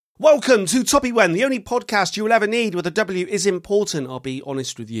Welcome to Toppy Wen, the only podcast you will ever need where the W is important. I'll be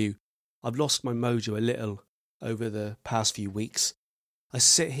honest with you. I've lost my mojo a little over the past few weeks. I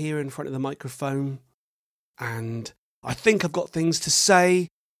sit here in front of the microphone and I think I've got things to say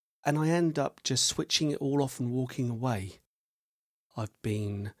and I end up just switching it all off and walking away. I've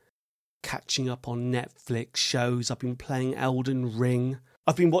been catching up on Netflix shows. I've been playing Elden Ring.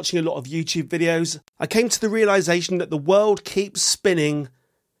 I've been watching a lot of YouTube videos. I came to the realisation that the world keeps spinning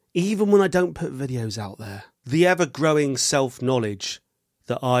even when I don't put videos out there. The ever-growing self-knowledge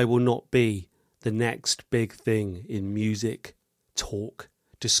that I will not be the next big thing in music, talk,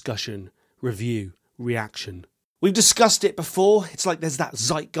 discussion, review, reaction. We've discussed it before. It's like there's that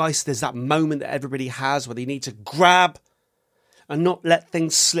zeitgeist, there's that moment that everybody has where they need to grab and not let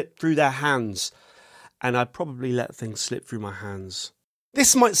things slip through their hands. And I probably let things slip through my hands.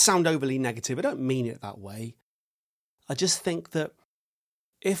 This might sound overly negative. I don't mean it that way. I just think that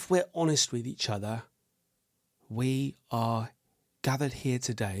if we're honest with each other, we are gathered here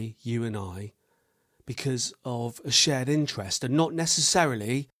today, you and I, because of a shared interest and not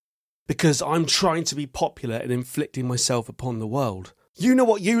necessarily because I'm trying to be popular and inflicting myself upon the world. You know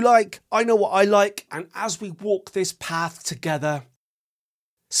what you like, I know what I like, and as we walk this path together,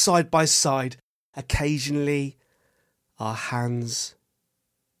 side by side, occasionally our hands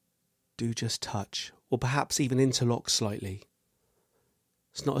do just touch, or perhaps even interlock slightly.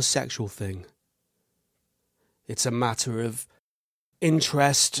 It's not a sexual thing. It's a matter of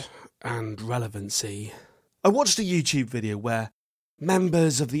interest and relevancy. I watched a YouTube video where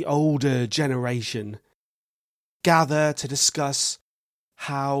members of the older generation gather to discuss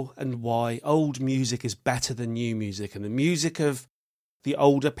how and why old music is better than new music, and the music of the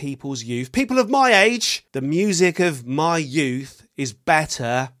older people's youth, people of my age, the music of my youth is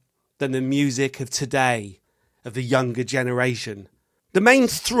better than the music of today, of the younger generation. The main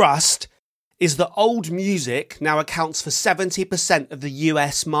thrust is that old music now accounts for 70% of the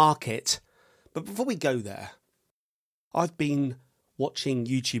US market. But before we go there, I've been watching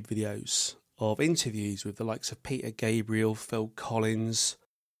YouTube videos of interviews with the likes of Peter Gabriel, Phil Collins,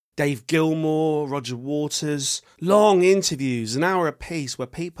 Dave Gilmour, Roger Waters. Long interviews, an hour a piece, where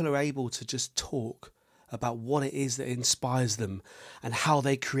people are able to just talk about what it is that inspires them and how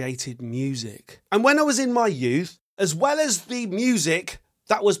they created music. And when I was in my youth, as well as the music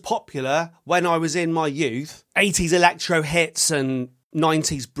that was popular when I was in my youth, 80s electro hits and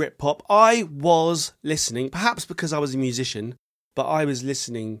 90s Britpop, I was listening, perhaps because I was a musician, but I was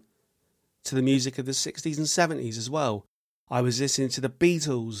listening to the music of the 60s and 70s as well. I was listening to the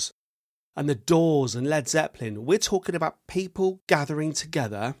Beatles and the Doors and Led Zeppelin. We're talking about people gathering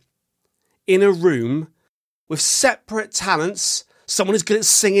together in a room with separate talents. Someone who's good at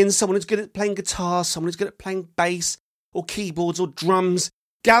singing, someone who's good at playing guitar, someone who's good at playing bass or keyboards or drums,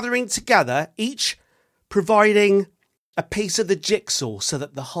 gathering together, each providing a piece of the jigsaw so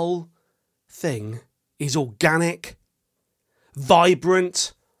that the whole thing is organic,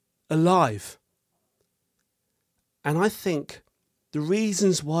 vibrant, alive. And I think the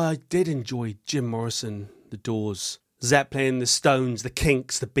reasons why I did enjoy Jim Morrison, the Doors, Zeppelin, the Stones, the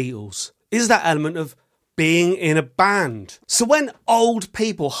Kinks, the Beatles, is that element of being in a band. So when old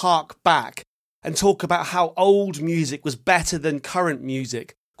people hark back and talk about how old music was better than current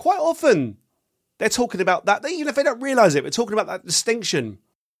music, quite often they're talking about that. Even if they don't realise it, we're talking about that distinction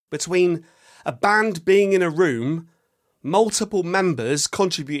between a band being in a room, multiple members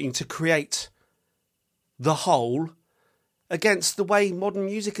contributing to create the whole, against the way modern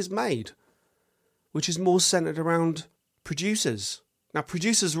music is made, which is more centred around producers. Now,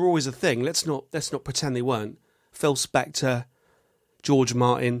 producers were always a thing. Let's not pretend they weren't. Phil Spector, George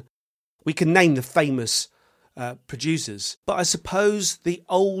Martin. We can name the famous producers. But I suppose the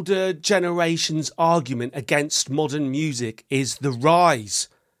older generation's argument against modern music is the rise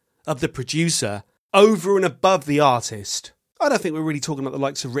of the producer over and above the artist. I don't think we're really talking about the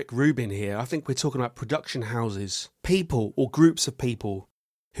likes of Rick Rubin here. I think we're talking about production houses, people or groups of people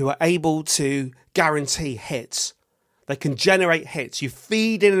who are able to guarantee hits. They can generate hits. You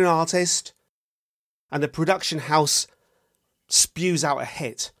feed in an artist and the production house spews out a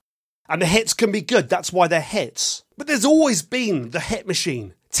hit. And the hits can be good. That's why they're hits. But there's always been the hit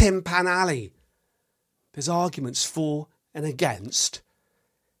machine, Tin Pan Alley. There's arguments for and against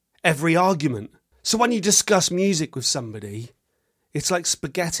every argument. So when you discuss music with somebody, it's like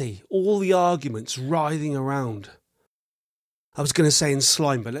spaghetti. All the arguments writhing around. I was going to say in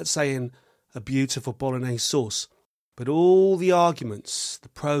slime, but let's say in a beautiful bolognese sauce. But all the arguments, the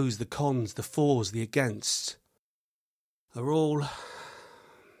pros, the cons, the fors, the against, are all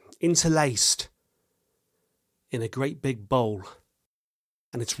interlaced in a great big bowl.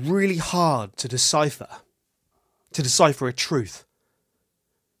 And it's really hard to decipher a truth.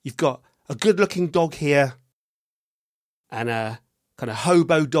 You've got a good-looking dog here and a kind of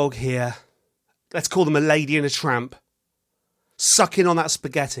hobo dog here. Let's call them a lady and a tramp, sucking on that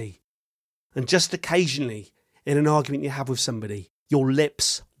spaghetti. And just occasionally, in an argument you have with somebody, your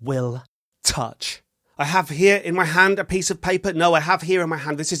lips will touch. I have here in my hand a piece of paper. No, I have here in my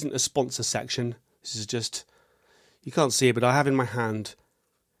hand, this isn't a sponsor section. This is just, you can't see it, but I have in my hand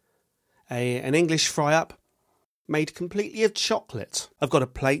an English fry-up made completely of chocolate. I've got a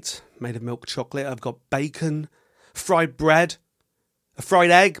plate made of milk chocolate. I've got bacon, fried bread, a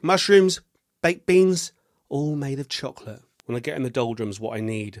fried egg, mushrooms, baked beans, all made of chocolate. When I get in the doldrums, what I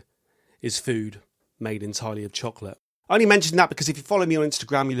need is food made entirely of chocolate. I only mention that because if you follow me on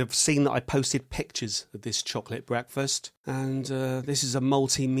Instagram, you'll have seen that I posted pictures of this chocolate breakfast. And this is a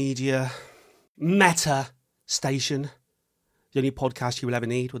multimedia meta station. The only podcast you will ever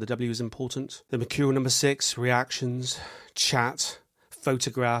need where the W is important. The Mercurial number 6, reactions, chat,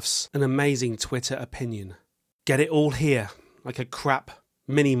 photographs, an amazing Twitter opinion. Get it all here, like a crap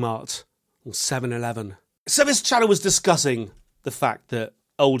mini-mart or 7-Eleven. So this channel was discussing the fact that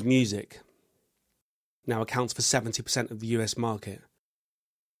old music now accounts for 70% of the US market.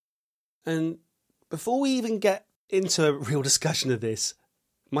 And before we even get into a real discussion of this,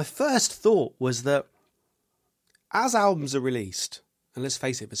 my first thought was that as albums are released, and let's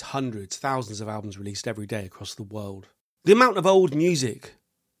face it, there's hundreds, thousands of albums released every day across the world, the amount of old music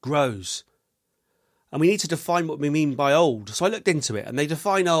grows. And we need to define what we mean by old. So I looked into it, and they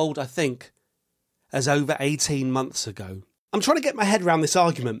define old, I think, as over 18 months ago. I'm trying to get my head around this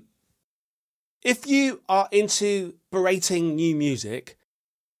argument. If you are into berating new music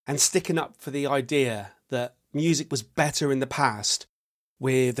and sticking up for the idea that music was better in the past,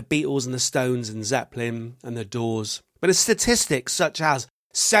 with the Beatles and the Stones and Zeppelin and the Doors, but a statistic such as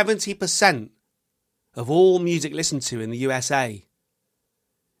 70% of all music listened to in the USA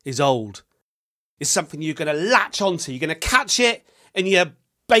is old, is something you're going to latch onto. You're going to catch it in your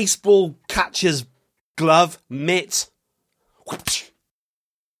baseball catcher's glove, mitt,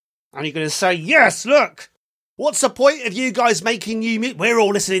 and you're going to say, yes, look, what's the point of you guys making new music? We're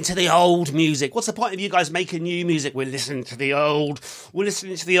all listening to the old music. What's the point of you guys making new music? We're listening to the old. We're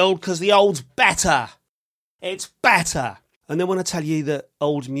listening to the old because the old's better. It's better. And then when I tell you that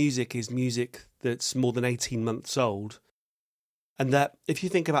old music is music that's more than 18 months old, and that if you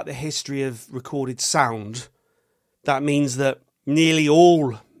think about the history of recorded sound, that means that nearly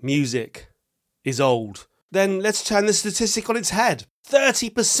all music is old, then let's turn the statistic on its head.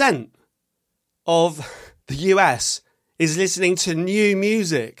 30% of the US is listening to new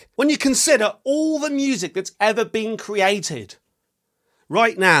music. When you consider all the music that's ever been created,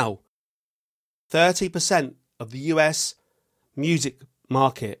 right now, 30% of the US music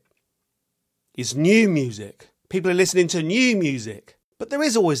market is new music. People are listening to new music. But there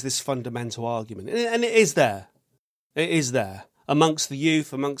is always this fundamental argument, and it is there. It is there. Amongst the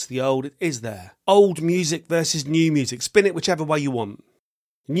youth, amongst the old, it is there. Old music versus new music. Spin it whichever way you want.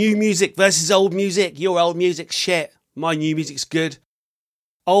 New music versus old music. Your old music's shit. My new music's good.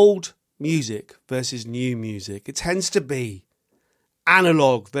 Old music versus new music. It tends to be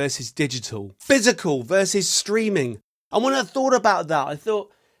analog versus digital. Physical versus streaming. And when I thought about that, I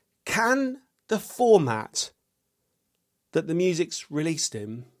thought, can the format that the music's released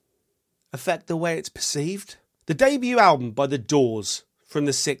in affect the way it's perceived? The debut album by The Doors from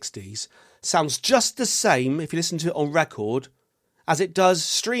the 60s sounds just the same if you listen to it on record as it does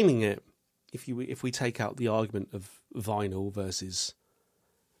streaming it. If we take out the argument of vinyl versus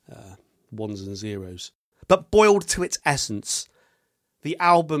ones and zeros. But boiled to its essence, the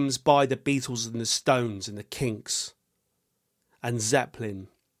albums by the Beatles and the Stones and the Kinks and Zeppelin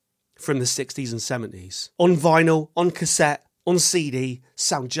from the 60s and 70s, on vinyl, on cassette, on CD,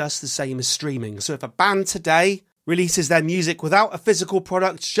 sound just the same as streaming. So if a band today releases their music without a physical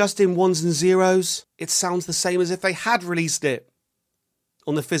product, just in ones and zeros, it sounds the same as if they had released it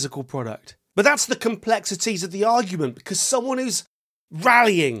on the physical product. But that's the complexities of the argument, because someone who's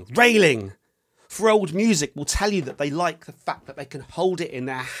railing for old music will tell you that they like the fact that they can hold it in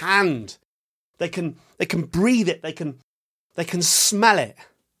their hand. They can breathe it, they can smell it.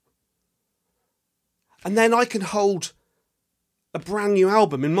 And then I can hold a brand new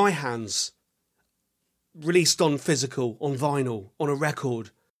album in my hands, released on physical, on vinyl, on a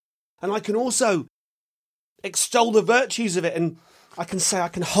record. And I can also extol the virtues of it, and I can say I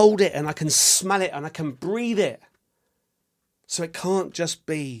can hold it and I can smell it and I can breathe it. So it can't just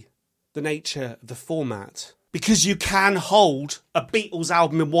be the nature of the format. Because you can hold a Beatles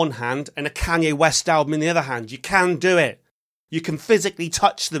album in one hand and a Kanye West album in the other hand. You can do it. You can physically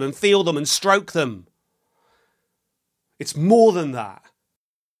touch them and feel them and stroke them. It's more than that.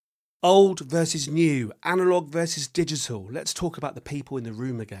 Old versus new, analog versus digital. Let's talk about the people in the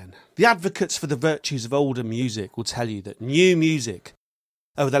room again. The advocates for the virtues of older music will tell you that new music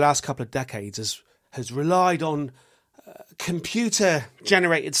over the last couple of decades has relied on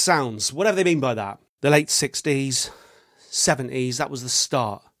computer-generated sounds, whatever they mean by that. The late 60s, 70s, that was the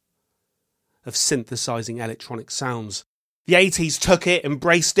start of synthesizing electronic sounds. The 80s took it,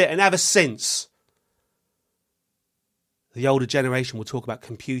 embraced it, and ever since, the older generation will talk about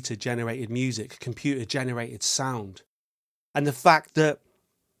computer-generated music, computer-generated sound. And the fact that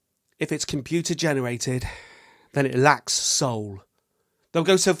if it's computer-generated, then it lacks soul. They'll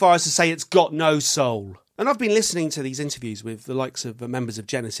go so far as to say it's got no soul. And I've been listening to these interviews with the likes of members of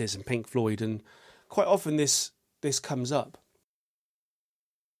Genesis and Pink Floyd, and quite often this comes up.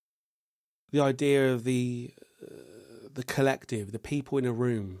 The idea of the collective, the people in a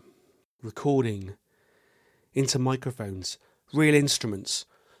room, recording into microphones, real instruments,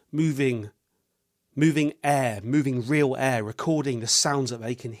 moving air, moving real air, recording the sounds that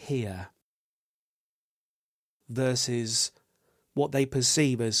they can hear, versus what they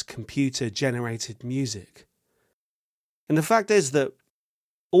perceive as computer-generated music. And the fact is that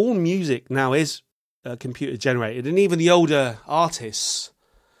all music now is computer-generated, and even the older artists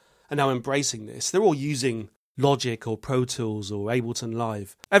are now embracing this. They're all using Logic or Pro Tools or Ableton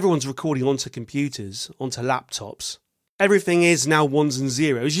Live. Everyone's recording onto computers, onto laptops. Everything is now ones and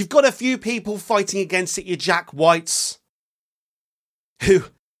zeros. You've got a few people fighting against it, your Jack Whites, who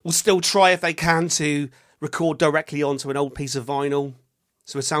will still try if they can to record directly onto an old piece of vinyl.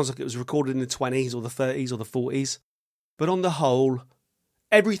 So it sounds like it was recorded in the 20s or the 30s or the 40s. But on the whole,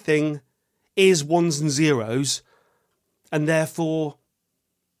 everything is ones and zeros, and therefore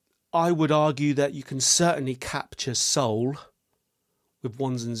I would argue that you can certainly capture soul with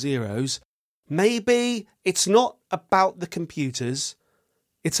ones and zeros. Maybe it's not about the computers,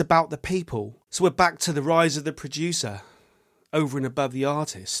 it's about the people. So we're back to the rise of the producer over and above the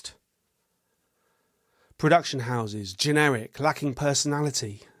artist. Production houses, generic, lacking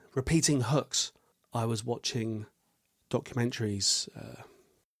personality, repeating hooks. I was watching documentaries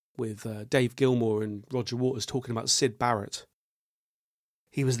with Dave Gilmour and Roger Waters talking about Syd Barrett.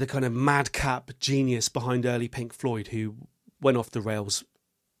 He was the kind of madcap genius behind early Pink Floyd who went off the rails.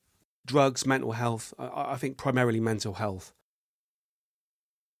 Drugs, mental health, I think primarily mental health.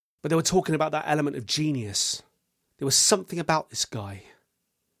 But they were talking about that element of genius. There was something about this guy.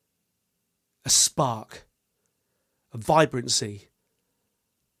 A spark. A vibrancy.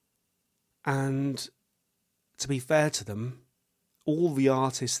 And to be fair to them, all the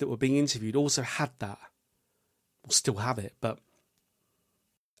artists that were being interviewed also had that. Or still have it, but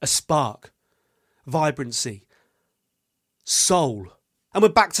a spark, vibrancy, soul. And we're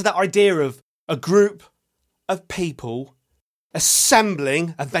back to that idea of a group of people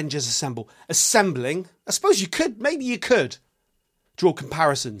assembling, Avengers Assemble, assembling. I suppose maybe you could draw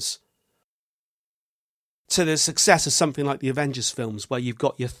comparisons to the success of something like the Avengers films, where you've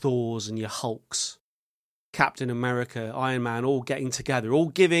got your Thors and your Hulks, Captain America, Iron Man, all getting together, all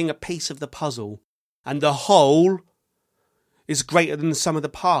giving a piece of the puzzle, and the whole is greater than the sum of the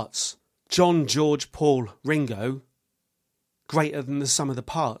parts. John, George, Paul, Ringo, greater than the sum of the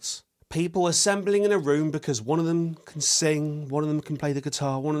parts. People assembling in a room because one of them can sing, one of them can play the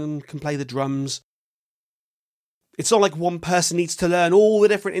guitar, one of them can play the drums. It's not like one person needs to learn all the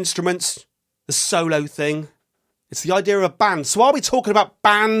different instruments, the solo thing. It's the idea of a band. So are we talking about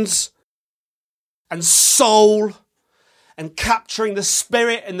bands and soul and capturing the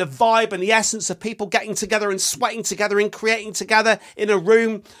spirit and the vibe and the essence of people getting together and sweating together and creating together in a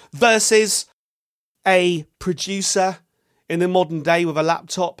room versus a producer in the modern day with a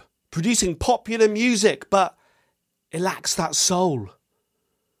laptop producing popular music, but it lacks that soul?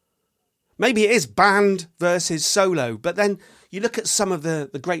 Maybe it is band versus solo, but then you look at some of the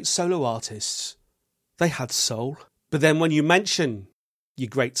great solo artists, they had soul. But then when you mention your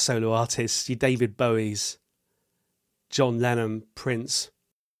great solo artists, your David Bowies, John Lennon, Prince,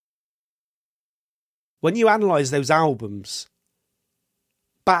 when you analyse those albums,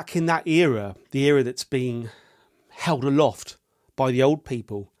 back in that era, the era that's being held aloft by the old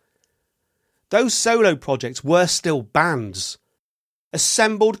people, those solo projects were still bands.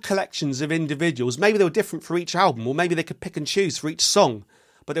 Assembled collections of individuals. Maybe they were different for each album, or maybe they could pick and choose for each song,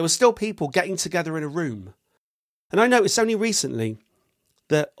 but there were still people getting together in a room. And I noticed only recently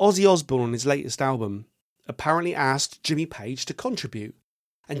that Ozzy Osbourne on his latest album apparently asked Jimmy Page to contribute,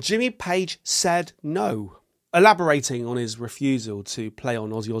 and Jimmy Page said no. Elaborating on his refusal to play on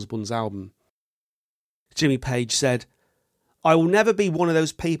Ozzy Osbourne's album, Jimmy Page said, I will never be one of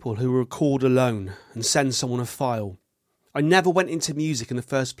those people who record alone and send someone a file. I never went into music in the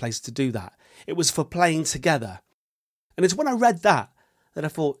first place to do that. It was for playing together. And it's when I read that I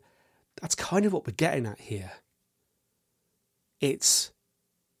thought, that's kind of what we're getting at here. It's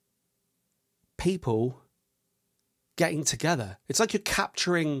people getting together. It's like you're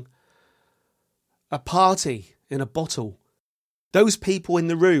capturing a party in a bottle. Those people in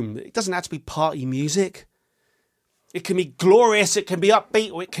the room, it doesn't have to be party music. It can be glorious, it can be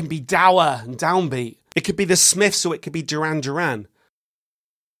upbeat, or it can be dour and downbeat. It could be the Smiths or it could be Duran Duran.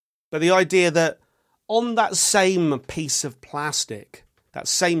 But the idea that on that same piece of plastic, that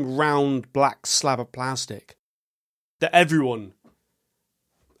same round black slab of plastic, that everyone,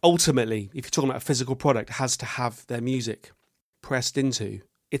 ultimately, if you're talking about a physical product, has to have their music pressed into.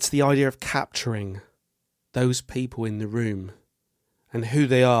 It's the idea of capturing those people in the room and who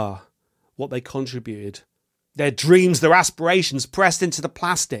they are, what they contributed, their dreams, their aspirations pressed into the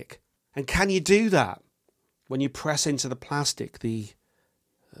plastic. And can you do that when you press into the plastic the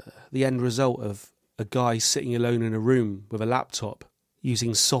end result of a guy sitting alone in a room with a laptop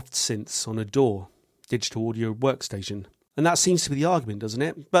using soft synths on a DAW, digital audio workstation? And that seems to be the argument, doesn't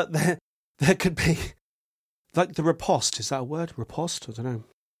it? But there could be, like the riposte, is that a word? Riposte? I don't know.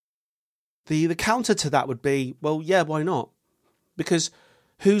 The counter to that would be, well, yeah, why not? Because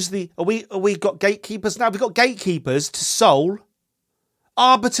are we got gatekeepers now? We've got gatekeepers to soul,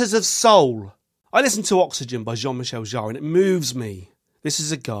 arbiters of soul. I listened to Oxygen by Jean-Michel Jarre and it moves me. This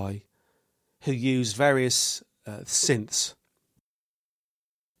is a guy who used various synths,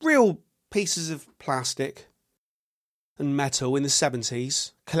 real pieces of plastic and metal in the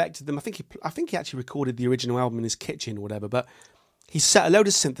 70s, collected them. I think he actually recorded the original album in his kitchen or whatever, but he set a load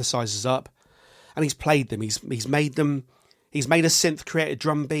of synthesizers up and he's played them. He's made them. He's made a synth created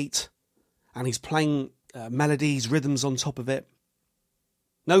drum beat and he's playing melodies, rhythms on top of it.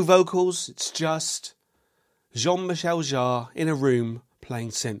 No vocals, it's just Jean-Michel Jarre in a room playing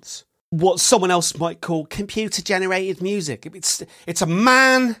synths. What someone else might call computer-generated music. It's a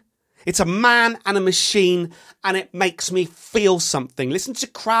man and a machine, and it makes me feel something. Listen to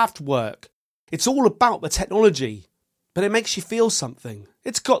Kraftwerk. It's all about the technology, but it makes you feel something.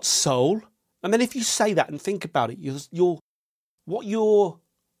 It's got soul. And then if you say that and think about it, what you're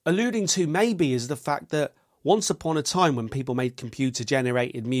alluding to maybe is the fact that once upon a time when people made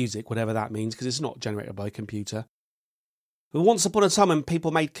computer-generated music, whatever that means, because it's not generated by a computer, but once upon a time when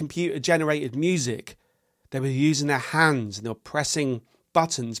people made computer-generated music, they were using their hands and they were pressing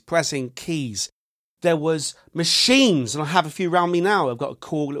buttons, pressing keys. There was machines, and I have a few around me now. I've got a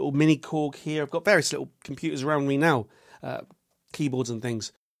Korg, little mini Korg here. I've got various little computers around me now, keyboards and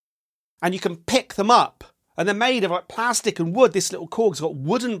things. And you can pick them up. And they're made of like plastic and wood. This little Korg's got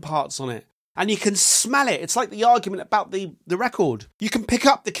wooden parts on it. And you can smell it. It's like the argument about the record. You can pick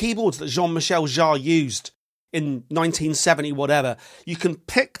up the keyboards that Jean-Michel Jarre used in 1970, whatever. You can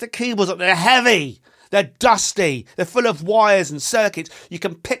pick the keyboards up. They're heavy. They're dusty. They're full of wires and circuits. You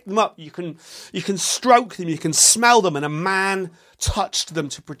can pick them up. You can stroke them. You can smell them. And a man touched them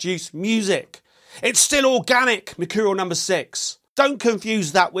to produce music. It's still organic, Mercurial number 6. Don't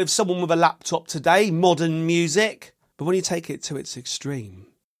confuse that with someone with a laptop today, modern music. But when you take it to its extreme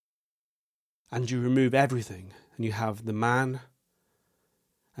and you remove everything and you have the man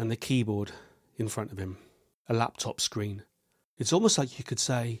and the keyboard in front of him, a laptop screen, it's almost like you could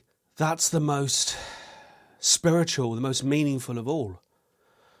say that's the most spiritual, the most meaningful of all.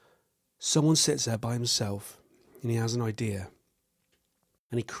 Someone sits there by himself and he has an idea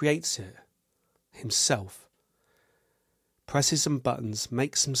and he creates it himself. Presses some buttons,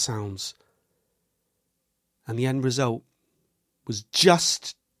 makes some sounds, and the end result was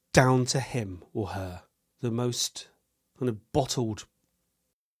just down to him or her. The most kind of bottled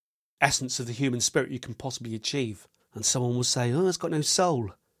essence of the human spirit you can possibly achieve. And someone will say, oh, it's got no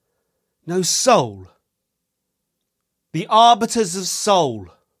soul. No soul. The arbiters of soul.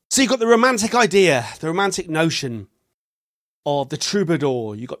 So you've got the romantic idea, the romantic notion of the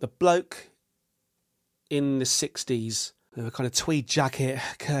troubadour. You've got the bloke in the 60s, with a kind of tweed jacket,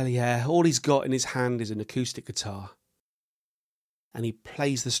 curly hair. All he's got in his hand is an acoustic guitar. And he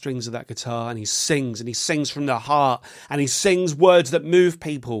plays the strings of that guitar and he sings from the heart, and he sings words that move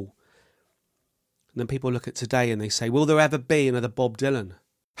people. And then people look at today and they say, will there ever be another Bob Dylan?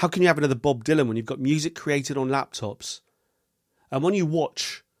 How can you have another Bob Dylan when you've got music created on laptops? And when you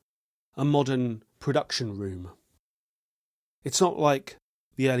watch a modern production room, it's not like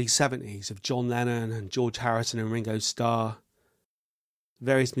the early 70s of John Lennon and George Harrison and Ringo Starr.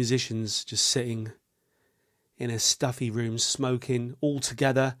 Various musicians just sitting in a stuffy room, smoking all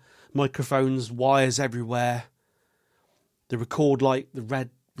together, microphones, wires everywhere. the red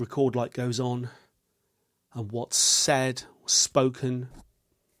record light goes on, and what's said, spoken,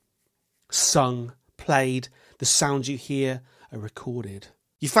 sung, played, the sounds you hear are recorded.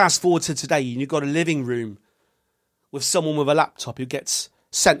 You fast forward to today and you've got a living room with someone with a laptop who gets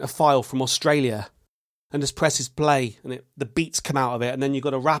sent a file from Australia and just presses play and the beats come out of it, and then you've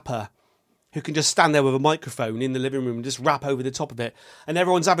got a rapper who can just stand there with a microphone in the living room and just rap over the top of it, and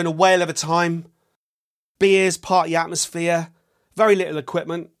everyone's having a whale of a time. Beers, party atmosphere, very little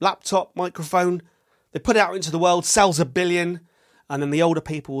equipment, laptop, microphone. They put it out into the world, sells 1 billion, and then the older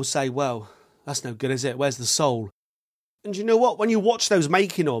people will say, well, that's no good, is it? Where's the soul? And you know what? When you watch those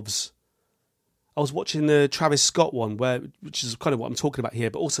making-ofs, I was watching the Travis Scott one, which is kind of what I'm talking about here,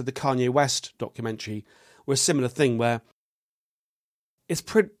 but also the Kanye West documentary, where a similar thing where it's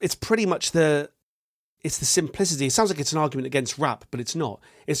pretty much the simplicity. It sounds like it's an argument against rap, but it's not.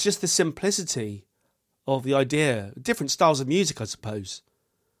 It's just the simplicity of the idea. Different styles of music, I suppose.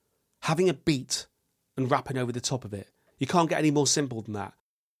 Having a beat and rapping over the top of it. You can't get any more simple than that.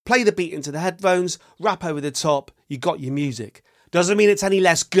 Play the beat into the headphones, rap over the top, you got your music. Doesn't mean it's any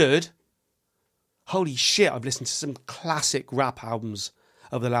less good. Holy shit, I've listened to some classic rap albums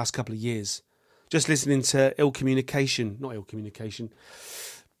over the last couple of years. Just listening to Illmatic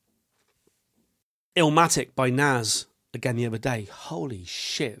by Nas again the other day. Holy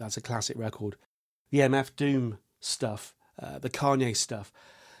shit, that's a classic record. The MF Doom stuff, the Kanye stuff.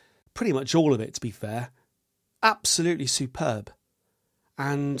 Pretty much all of it, to be fair. Absolutely superb.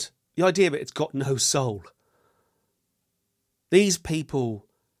 And the idea of it's got no soul. These people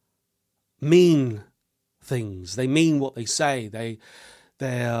mean things. They mean what they say.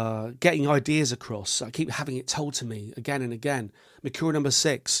 They're getting ideas across. I keep having it told to me again and again. Mercure number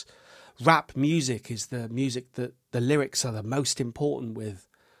 6. Rap music is the music that the lyrics are the most important with.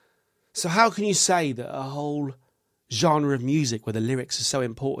 So how can you say that a whole genre of music where the lyrics are so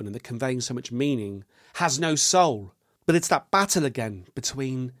important and they're conveying so much meaning has no soul? But it's that battle again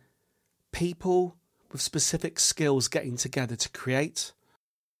between people with specific skills getting together to create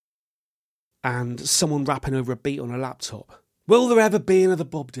and someone rapping over a beat on a laptop. Will there ever be another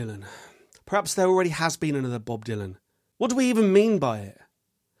Bob Dylan? Perhaps there already has been another Bob Dylan. What do we even mean by it?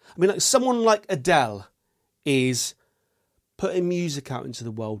 I mean, like someone like Adele is putting music out into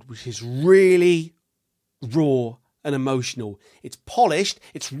the world which is really raw and emotional. It's polished.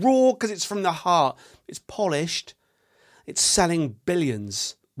 It's raw because it's from the heart. It's polished. It's selling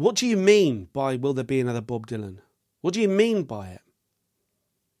billions. What do you mean by will there be another Bob Dylan? What do you mean by it?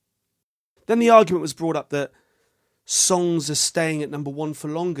 Then the argument was brought up that songs are staying at number 1 for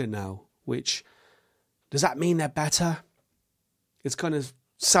longer now, which, does that mean they're better? It's kind of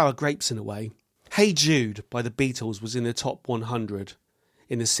sour grapes in a way. Hey Jude by the Beatles was in the top 100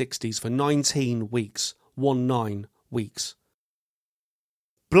 in the 60s for 19 weeks. 19 weeks.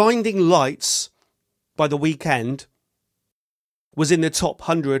 Blinding Lights by The Weeknd was in the top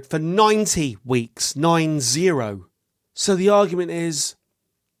 100 for 90 weeks. 90. So the argument is,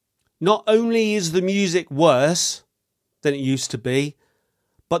 not only is the music worse than it used to be,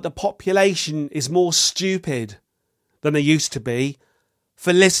 but the population is more stupid than they used to be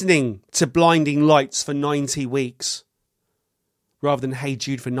for listening to Blinding Lights for 90 weeks rather than Hey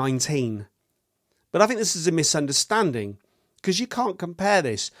Jude for 19. But I think this is a misunderstanding because you can't compare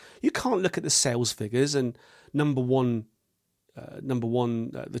this. You can't look at the sales figures and number one,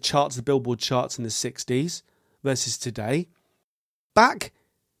 the charts, the Billboard charts in the 60s versus today. Back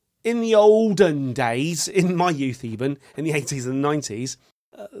in the olden days, in my youth even, in the 80s and 90s,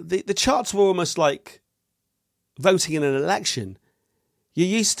 the charts were almost like voting in an election. You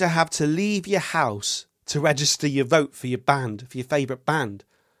used to have to leave your house to register your vote for your band, for your favourite band.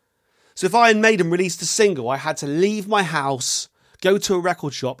 So if Iron Maiden released a single, I had to leave my house, go to a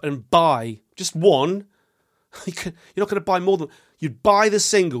record shop and buy just one. You're not going to buy more than... You'd buy the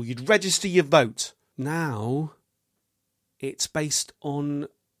single, you'd register your vote. Now, it's based on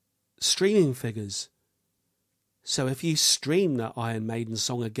streaming figures. So if you stream that Iron Maiden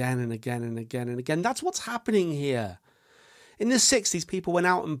song again and again and again and again, that's what's happening here. In the 60s, people went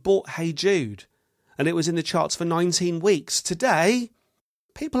out and bought Hey Jude, and it was in the charts for 19 weeks. Today,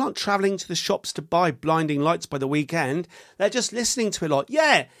 people aren't travelling to the shops to buy Blinding Lights by The Weeknd. They're just listening to it a lot.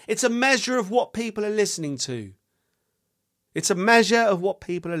 Yeah, it's a measure of what people are listening to. It's a measure of what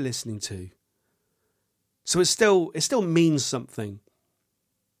people are listening to. So it still means something.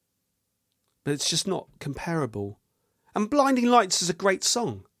 But it's just not comparable. And Blinding Lights is a great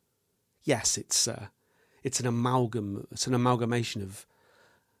song. Yes, it's an amalgamation of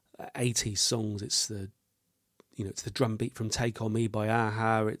 80s songs. It's the drum beat from Take On Me by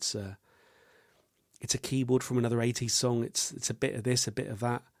a-ha. It's It's a keyboard from another 80s song. It's a bit of this, a bit of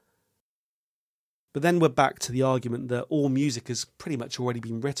that. But then we're back to the argument that all music has pretty much already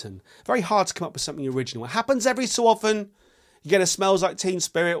been written. Very hard to come up with something original. It happens every so often. You get a Smells Like Teen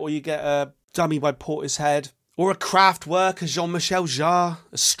Spirit, or you get a Dummy by Portishead, or a Kraftwerk, a Jean-Michel Jarre,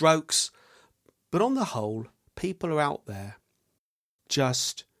 a Strokes. But on the whole, people are out there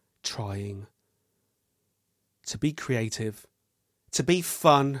just trying to be creative, to be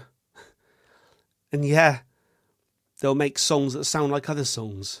fun. And yeah, they'll make songs that sound like other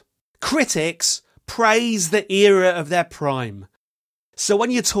songs. Critics praise the era of their prime. So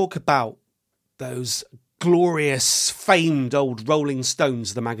when you talk about those glorious, famed old Rolling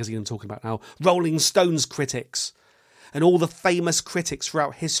Stones, the magazine I'm talking about now, Rolling Stones critics, and all the famous critics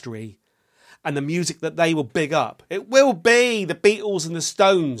throughout history, and the music that they will big up, it will be the Beatles and the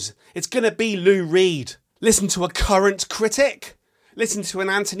Stones. It's going to be Lou Reed. Listen to a current critic. Listen to an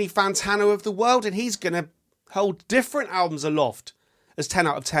Anthony Fantano of the world, and he's going to hold different albums aloft as 10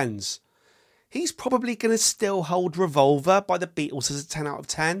 out of 10s. He's probably going to still hold Revolver by the Beatles as a 10 out of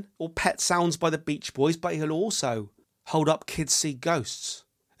 10, or Pet Sounds by the Beach Boys, but he'll also hold up Kids See Ghosts.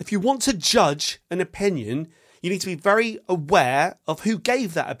 If you want to judge an opinion, you need to be very aware of who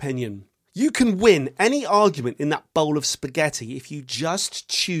gave that opinion. You can win any argument in that bowl of spaghetti if you just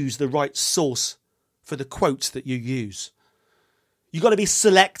choose the right source for the quotes that you use. You've got to be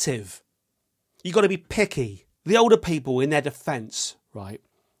selective. You've got to be picky. The older people, in their defence, right,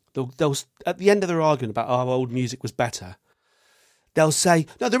 they'll at the end of their argument about how old music was better, they'll say,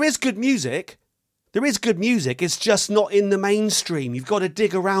 no, there is good music. There is good music. It's just not in the mainstream. You've got to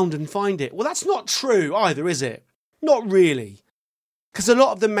dig around and find it. Well, that's not true either, is it? Not really. Because a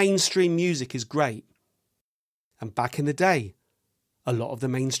lot of the mainstream music is great. And back in the day, a lot of the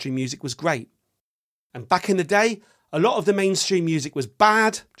mainstream music was great. And back in the day, a lot of the mainstream music was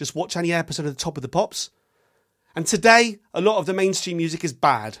bad. Just watch any episode of The Top of the Pops. And today, a lot of the mainstream music is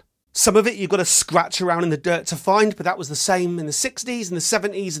bad. Some of it you've got to scratch around in the dirt to find, but that was the same in the 60s and the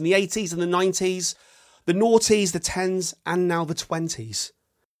 70s and the 80s and the 90s, the noughties, the 10s, and now the 20s.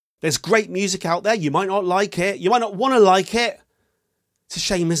 There's great music out there. You might not like it. You might not want to like it. It's a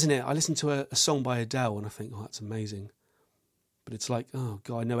shame, isn't it? I listened to a song by Adele and I think, oh, that's amazing. But it's like, oh,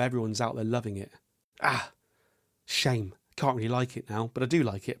 God, I know everyone's out there loving it. Shame. Can't really like it now, but I do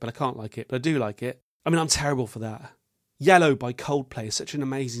like it, but I can't like it, but I do like it. I mean, I'm terrible for that. Yellow by Coldplay is such an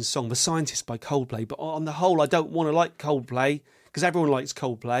amazing song. The Scientist by Coldplay. But on the whole, I don't want to like Coldplay because everyone likes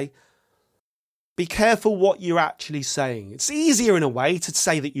Coldplay. Be careful what you're actually saying. It's easier in a way to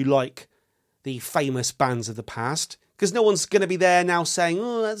say that you like the famous bands of the past because no one's going to be there now saying,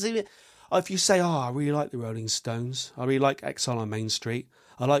 oh, that's it. If you say, oh, I really like the Rolling Stones. I really like Exile on Main Street.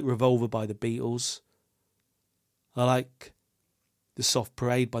 I like Revolver by the Beatles. I like The Soft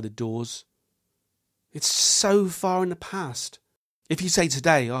Parade by the Doors. It's so far in the past. If you say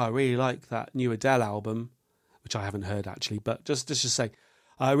today, oh, I really like that new Adele album, which I haven't heard actually, but just say,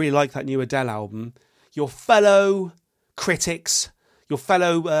 I really like that new Adele album, your fellow critics, your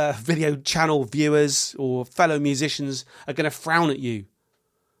fellow video channel viewers or fellow musicians are going to frown at you.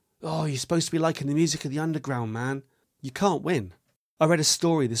 Oh, you're supposed to be liking the music of the underground, man. You can't win. I read a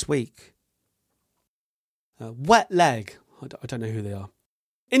story this week. Wet Leg. I don't know who they are.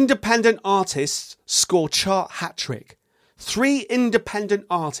 Independent artists score chart hat-trick. 3 independent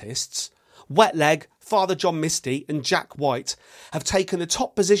artists, Wet Leg, Father John Misty and Jack White, have taken the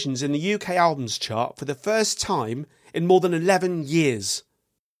top positions in the UK albums chart for the first time in more than 11 years.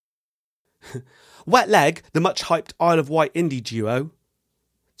 Wet Leg, the much-hyped Isle of Wight indie duo,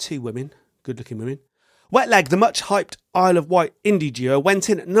 2 women, good-looking women. Wet Leg, the much-hyped Isle of Wight indie duo, went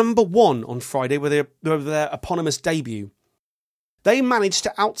in at number 1 on Friday with their eponymous debut. They managed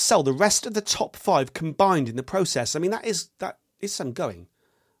to outsell the rest of the top 5 combined in the process. I mean, that is some going.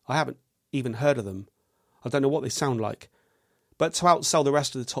 I haven't even heard of them. I don't know what they sound like. But to outsell the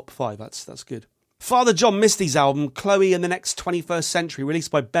rest of the top 5, that's good. Father John Misty's album, Chloe and the Next 21st Century, released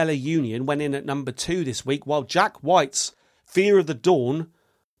by Bella Union, went in at number 2 this week, while Jack White's Fear of the Dawn,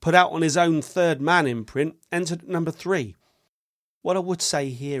 put out on his own Third Man imprint, entered at number 3. What I would say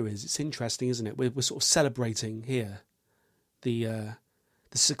here is, it's interesting, isn't it? We're sort of celebrating here the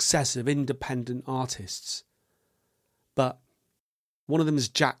success of independent artists. But one of them is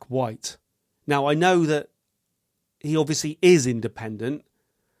Jack White. Now, I know that he obviously is independent,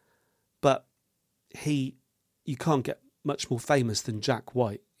 but you can't get much more famous than Jack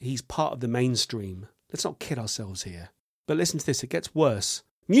White. He's part of the mainstream. Let's not kid ourselves here. But listen to this, it gets worse.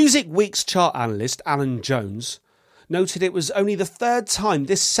 Music Week's chart analyst, Alan Jones, noted it was only the 3rd time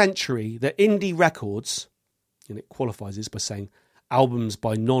this century that indie records, and it qualifies this by saying albums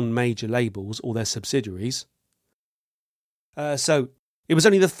by non-major labels or their subsidiaries. So it was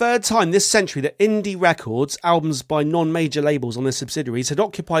only the third time this century that indie records, albums by non-major labels on their subsidiaries, had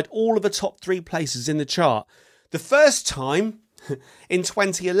occupied all of the top 3 places in the chart. The first time, in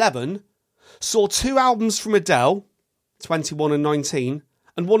 2011, saw 2 albums from Adele, 21 and 19,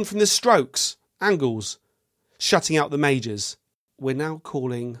 and 1 from The Strokes, Angles, shutting out the majors. We're now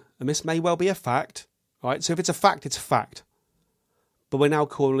calling, and this may well be a fact, right? So if it's a fact, it's a fact. But we're now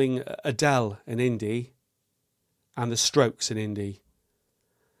calling Adele an indie and The Strokes an indie.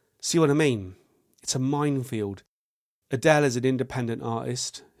 See what I mean? It's a minefield. Adele is an independent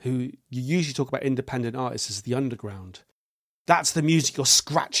artist who you usually talk about independent artists as the underground. That's the music you're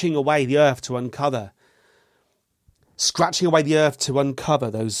scratching away the earth to uncover. Scratching away the earth to uncover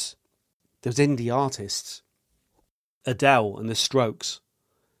those indie artists. Adele and The Strokes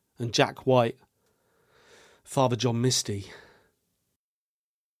and Jack White, Father John Misty.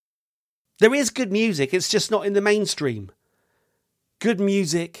 There is good music, it's just not in the mainstream. Good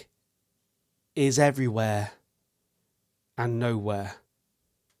music is everywhere and nowhere.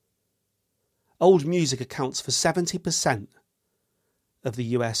 Old music accounts for 70% of the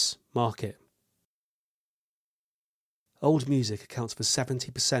US market. Old music accounts for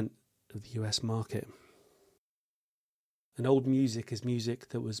 70% of the US market. And old music is music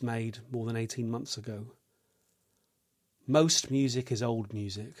that was made more than 18 months ago. Most music is old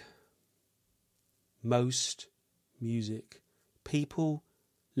music. Most music. People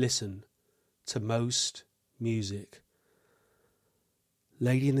listen to most music.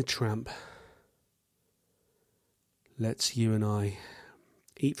 Lady and the Tramp lets you and I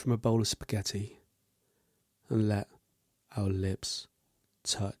eat from a bowl of spaghetti and let our lips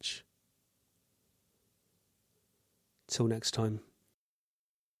touch. Till next time.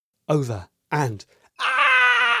 Over and